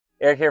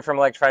Eric here from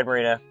Electrified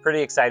Marina.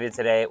 Pretty excited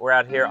today. We're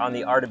out here on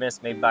the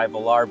Artemis made by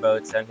Volare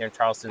Boats down here in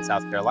Charleston,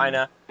 South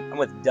Carolina. I'm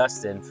with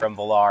Dustin from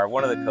Volare,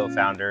 one of the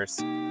co-founders.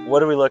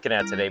 What are we looking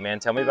at today, man?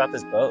 Tell me about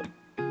this boat.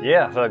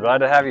 Yeah, so glad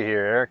to have you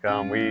here, Eric.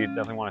 We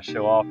definitely want to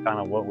show off kind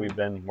of what we've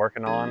been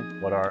working on,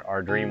 what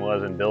our dream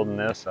was in building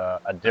this,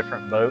 a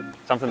different boat,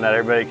 something that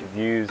everybody could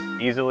use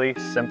easily,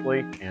 simply,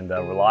 and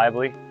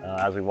reliably.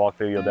 As we walk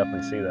through, you'll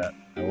definitely see that.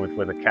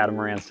 With a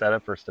catamaran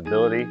setup for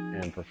stability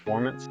and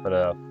performance, put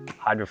a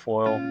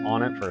hydrofoil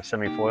on it for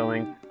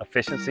semi-foiling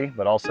efficiency,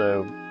 but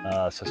also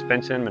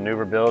suspension,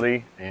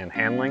 maneuverability, and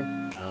handling.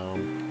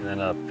 And then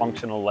a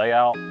functional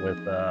layout with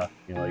a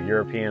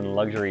European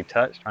luxury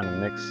touch, trying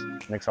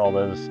to mix all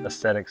those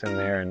aesthetics in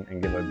there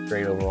and give a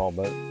great overall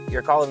boat.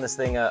 You're calling this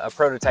thing a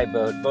prototype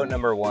boat, boat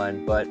number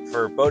one, but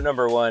for boat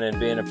number one and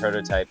being a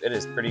prototype, it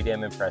is pretty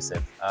damn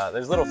impressive.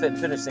 There's little fit and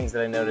finish things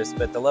that I noticed,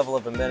 but the level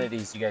of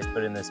amenities you guys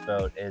put in this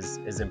boat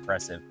is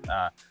impressive.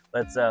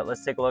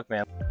 Let's take a look,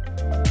 man.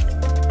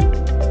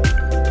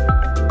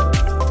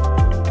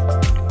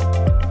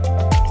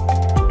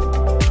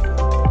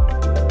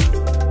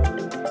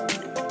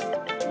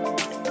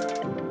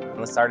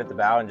 Let's start at the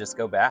bow and just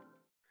go back.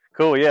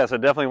 Cool, yeah, so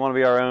definitely want to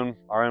be our own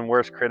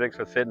worst critics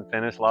with fit and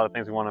finish. A lot of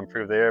things we want to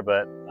improve there,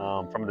 but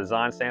from a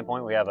design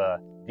standpoint, we have a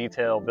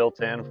detail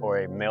built in for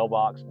a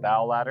mailbox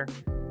bow ladder.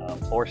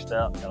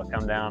 4-step, it'll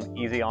come down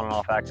easy on and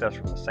off access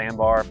from the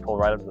sandbar, pull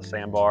right up to the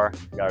sandbar.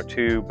 We got our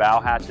 2 bow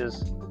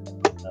hatches,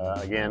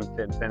 again,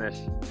 fit and finish,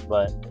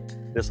 but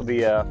this will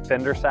be a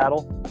fender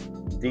saddle,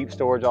 deep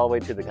storage all the way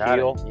to the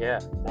keel. Yeah,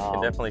 I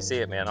can definitely see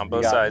it, man, on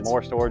both sides.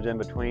 More storage in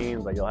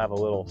between, but you'll have a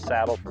little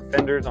saddle for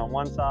fenders on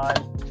one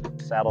side,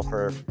 saddle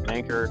for an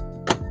anchor.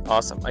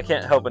 Awesome. I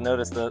can't help but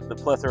notice the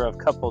plethora of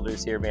cup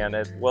holders here, man.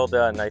 It's well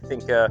done. I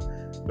think,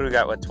 what do we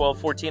got, what, 12,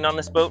 14 on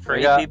this boat for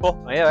 8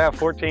 people? Yeah, I got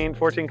 14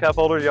 cup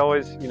holders. You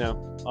always,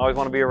 always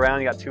want to be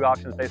around. You got 2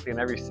 options basically in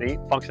every seat.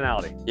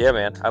 Functionality. Yeah,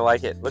 man, I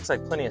like it. Looks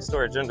like plenty of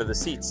storage under the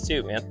seats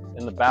too, man.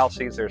 In the bow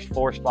seats, there's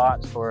 4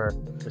 spots for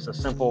just a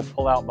simple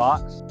pull-out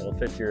box. It'll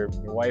fit your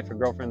wife or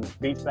girlfriend's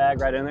beach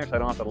bag right in there, so I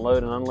don't have to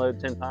load and unload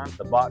 10 times.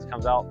 The box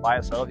comes out by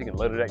itself. You can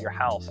load it at your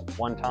house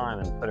one time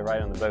and put it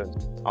right on the boat.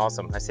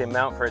 Awesome. I see a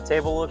mount for a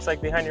table, looks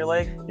like, behind your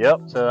leg. Yep,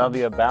 so that'll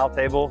be a bow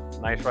table.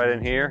 Nice right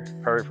in here.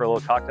 Perfect for a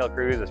little cocktail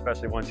cruise,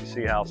 especially once you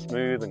see how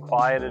smooth and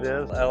quiet it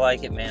is. I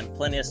like it, man.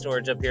 Plenty of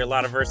storage up here, a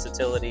lot of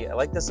versatility. I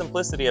like the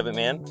simplicity of it,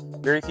 man.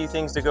 Very few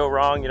things to go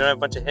wrong. You don't have a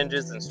bunch of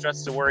hinges and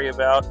struts to worry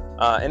about.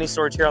 Any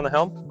storage here on the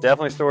helm?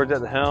 Definitely storage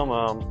at the helm.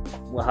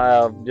 We'll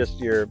have just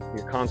your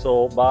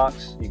console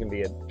box. You can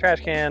be a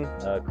trash can,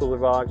 a cooler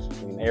box. You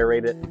can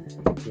aerate it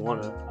if you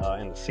want it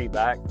in the seat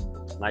back.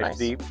 Nice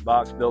deep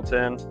box built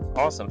in.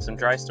 Awesome. Some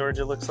dry storage,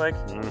 it looks like.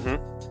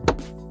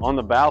 On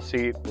the bow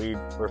seat,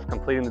 we're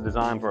completing the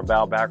design for a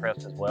bow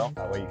backrest as well.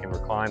 That way you can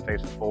recline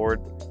facing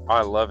forward. Oh,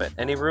 I love it.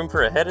 Any room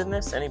for a head in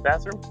this? Any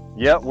bathroom?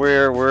 Yep,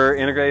 we're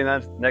integrating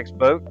that next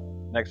boat,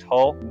 next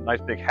hull. Nice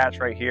big hatch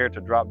right here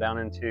to drop down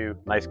into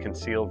nice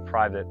concealed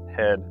private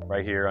head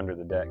right here under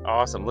the deck.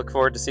 Awesome. Look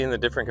forward to seeing the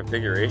different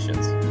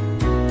configurations.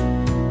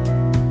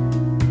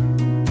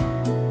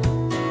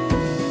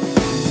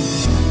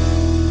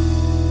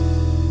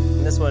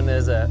 This one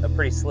is a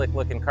pretty slick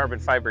looking carbon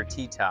fiber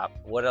T-top.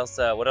 What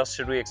else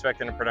should we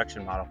expect in a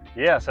production model?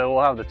 Yeah, so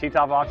we'll have the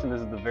T-top option. This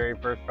is the very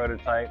first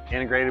prototype.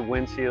 Integrated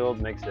windshield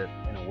makes it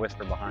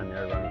whisper behind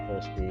there, running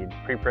full speed.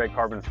 Pre-preg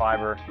carbon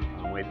fiber,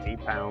 weighs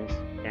 8 pounds.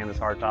 Canvas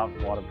hardtop,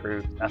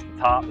 waterproof. That's the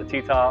top, the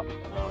T-top.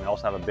 We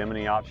also have a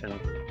bimini option.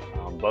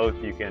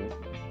 Both you can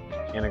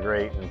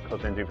integrate and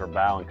clip into for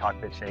bow and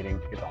cockpit shading,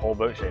 get the whole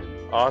boat shaded.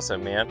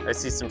 Awesome, man. I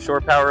see some shore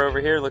power over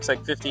here. Looks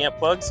like 50 amp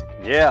plugs.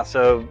 Yeah,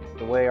 so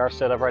the way our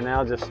setup right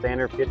now is just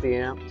standard 50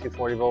 amp,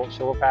 240 volt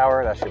shore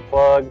power. That's your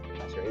plug,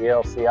 that's your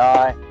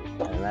ELCI,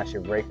 and that's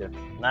your breaker.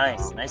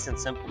 Nice, nice and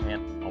simple,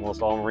 man.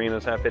 Almost all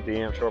marinas have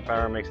 50 amp shore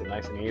power, makes it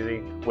nice and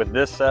easy. With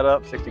this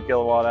setup, 60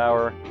 kilowatt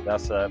hour,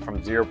 that's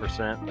from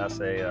 0%, that's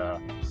a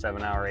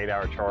 7-hour,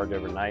 8-hour charge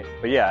overnight.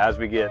 But yeah, as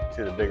we get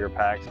to the bigger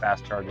packs,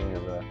 fast charging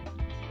is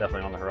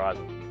definitely on the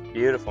horizon.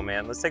 Beautiful,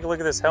 man. Let's take a look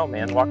at this helm,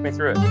 man. Walk me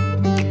through it.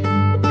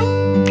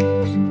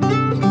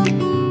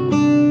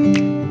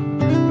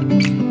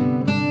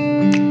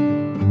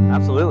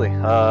 Absolutely.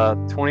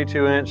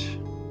 22-inch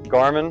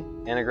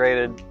Garmin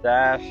integrated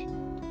dash,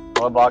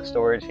 glove box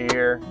storage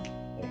here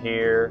and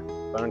here,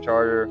 phone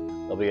charger.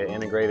 There'll be an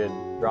integrated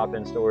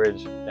drop-in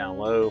storage down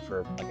low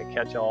for like a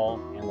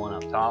catch-all and one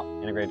up top,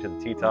 integrated to the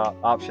T-top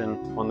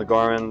option. On the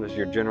Garmin, this is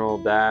your general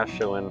dash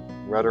showing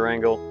rudder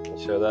angle. We'll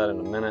show that in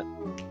a minute.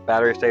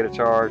 Battery state of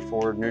charge,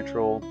 forward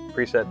neutral,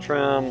 preset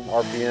trim,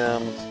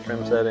 RPMs,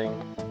 trim setting,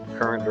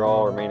 current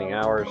draw, remaining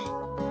hours,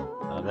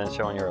 then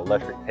showing your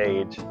electric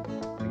page.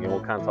 Again, we'll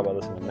kind of talk about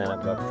this in a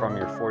minute, but from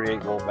your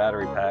 48 volt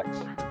battery packs,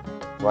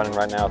 running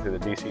right now through the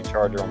DC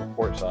charger on the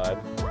port side,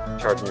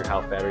 charging your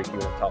house battery if you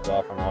want to top it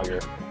off on all your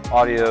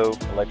audio,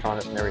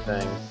 electronics and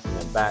everything, and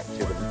then back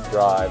to the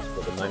drives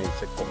with a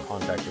 96 volt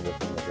contactor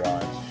within the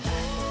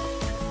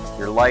drives.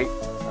 Your light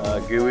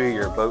GUI,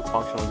 your boat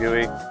functional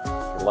GUI,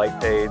 your light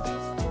page,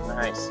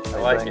 Nice. I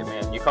like it,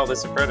 man. You call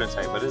this a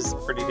prototype, but it's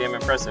pretty damn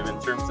impressive in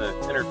terms of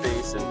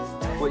interface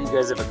and what you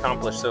guys have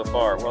accomplished so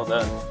far. Well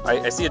done.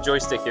 I see a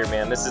joystick here,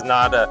 man. This is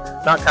not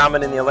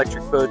common in the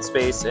electric boat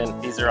space,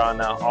 and these are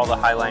on all the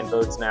Highline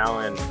boats now.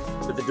 And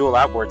with the dual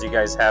outboards you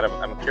guys had,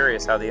 I'm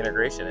curious how the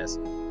integration is.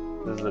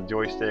 This is a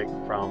joystick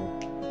from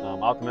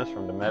Optimus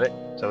from Dometic.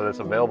 So it's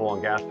available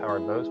on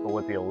gas-powered boats, but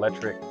with the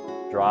electric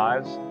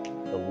drives,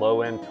 the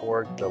low end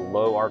torque, the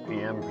low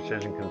RPM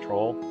precision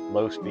control,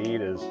 low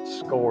speed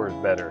scores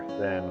better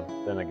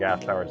than a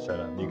gas powered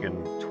setup. You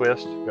can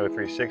twist, go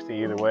 360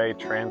 either way,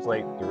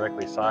 translate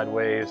directly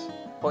sideways.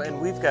 Well,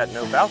 and we've got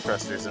no bow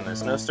thrusters in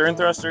this, no stern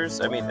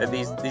thrusters. I mean,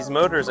 these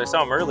motors, I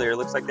saw them earlier,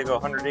 looks like they go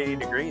 180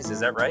 degrees,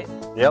 is that right?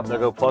 Yep, they'll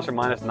go plus or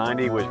minus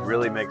 90, which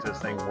really makes this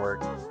thing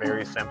work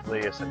very simply.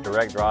 It's a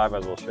direct drive,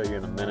 as we'll show you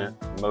in a minute.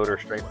 Motor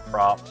straight to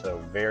prop, so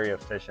very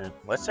efficient.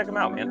 Let's check them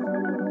out, man.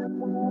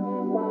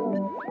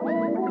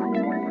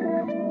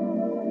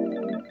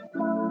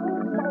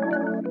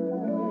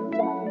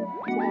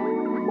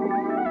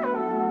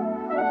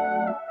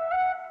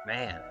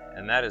 Man,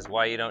 and that is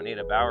why you don't need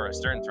a bow or a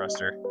stern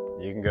thruster.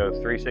 You can go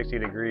 360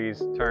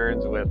 degrees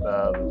turns with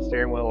the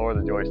steering wheel or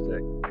the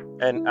joystick.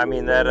 And I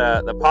mean,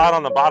 that the pod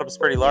on the bottom is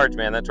pretty large,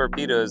 man. That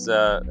torpedo is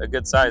a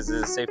good size.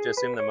 Is it safe to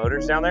assume the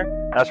motor's down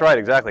there? That's right,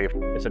 exactly.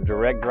 It's a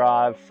direct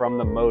drive from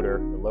the motor.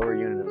 The lower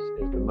unit is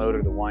the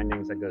motor, the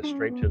windings that go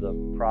straight to the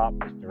prop.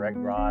 It's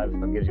direct drive.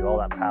 It gives you all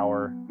that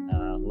power,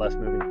 less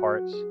moving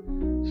parts.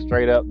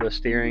 Straight up the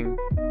steering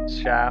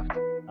shaft.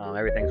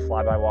 Everything's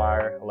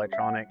fly-by-wire,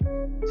 electronic,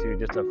 to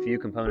just a few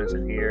components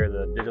in here,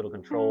 the digital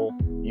control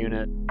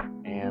unit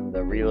and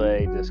the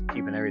relay, just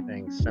keeping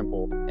everything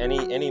simple.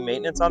 Any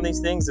maintenance on these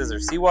things? Is there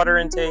seawater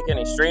intake,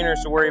 any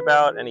strainers to worry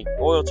about, any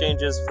oil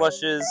changes,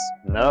 flushes?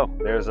 No,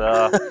 there's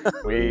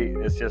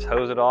it's just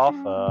hose it off,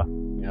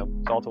 you know,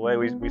 salt away.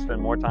 We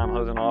spend more time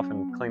hosing off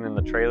and cleaning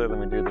the trailer than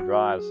we do the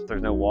drives.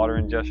 There's no water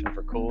ingestion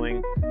for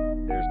cooling.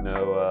 There's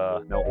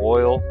no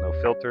oil, no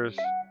filters.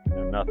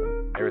 No,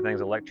 nothing.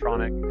 Everything's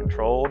electronic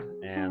controlled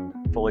and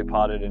fully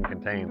potted and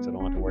contained, so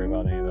don't have to worry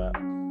about any of that.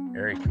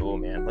 Very cool,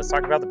 man. Let's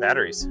talk about the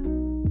batteries.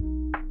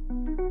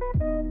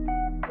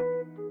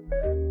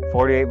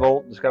 48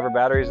 volt Discover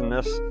batteries in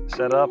this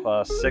setup,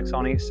 6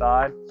 on each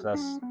side. So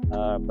that's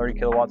 30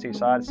 kilowatts each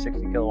side,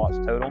 60 kilowatts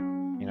total.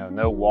 You know,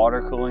 no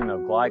water cooling, no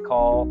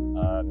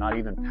glycol, not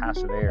even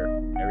passive air.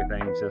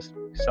 Everything's just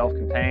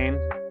self-contained.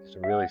 Just a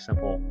really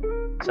simple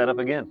setup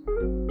again.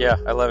 Yeah,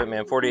 I love it,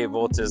 man. 48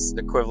 volts is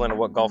equivalent of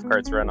what golf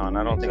carts run on.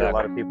 I don't think a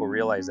lot of people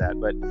realize that,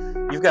 but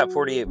you've got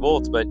 48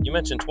 volts, but you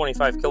mentioned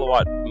 25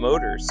 kilowatt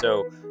motors.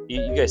 So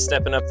you guys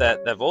stepping up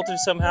that voltage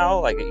somehow?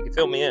 Like, you can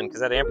fill me in,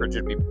 because that amperage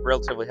would be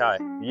relatively high.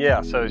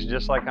 Yeah, so it's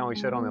just like how we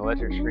showed on the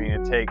electric screen.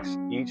 It takes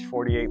each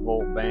 48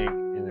 volt bank,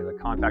 and there's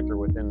a contactor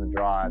within the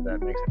drive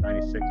that makes it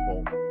 96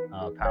 volt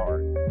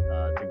power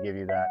to give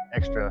you that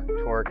extra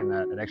torque and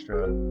that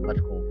extra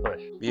electrical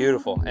push.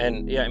 Beautiful.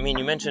 And yeah, I mean,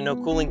 you mentioned no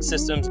cooling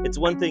systems. It's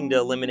one thing to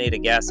eliminate a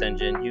gas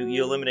engine.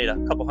 You eliminate a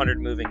couple hundred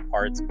moving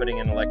parts, putting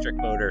in an electric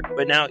motor,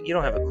 but now you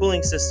don't have a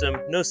cooling system,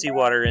 no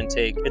seawater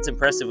intake. It's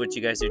impressive what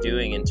you guys are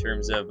doing in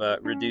terms of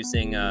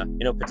reducing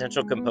you know,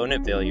 potential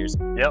component failures.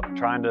 Yep,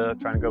 trying to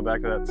go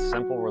back to that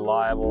simple,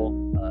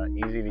 reliable,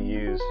 easy to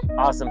use.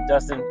 Awesome.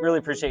 Dustin, really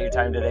appreciate your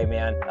time today,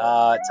 man.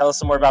 Tell us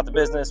some more about the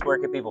business. Where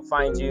can people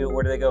find you?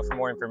 Where do they go for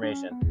more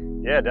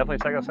information? Yeah, definitely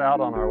check us out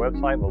on our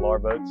website,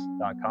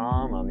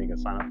 volareboats.com. You can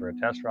sign up for a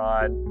test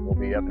ride. We'll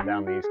be up and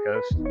down the East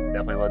Coast.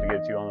 Definitely love to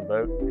get you on the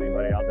boat.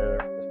 Anybody out there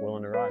that's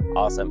willing to ride.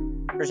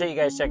 Awesome. Appreciate you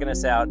guys checking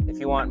us out. If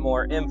you want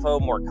more info,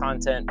 more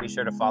content, be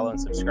sure to follow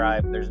and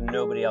subscribe. There's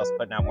nobody else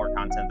putting out more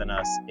content than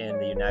us in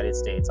the United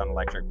States on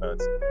electric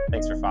boats.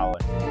 Thanks for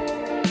following.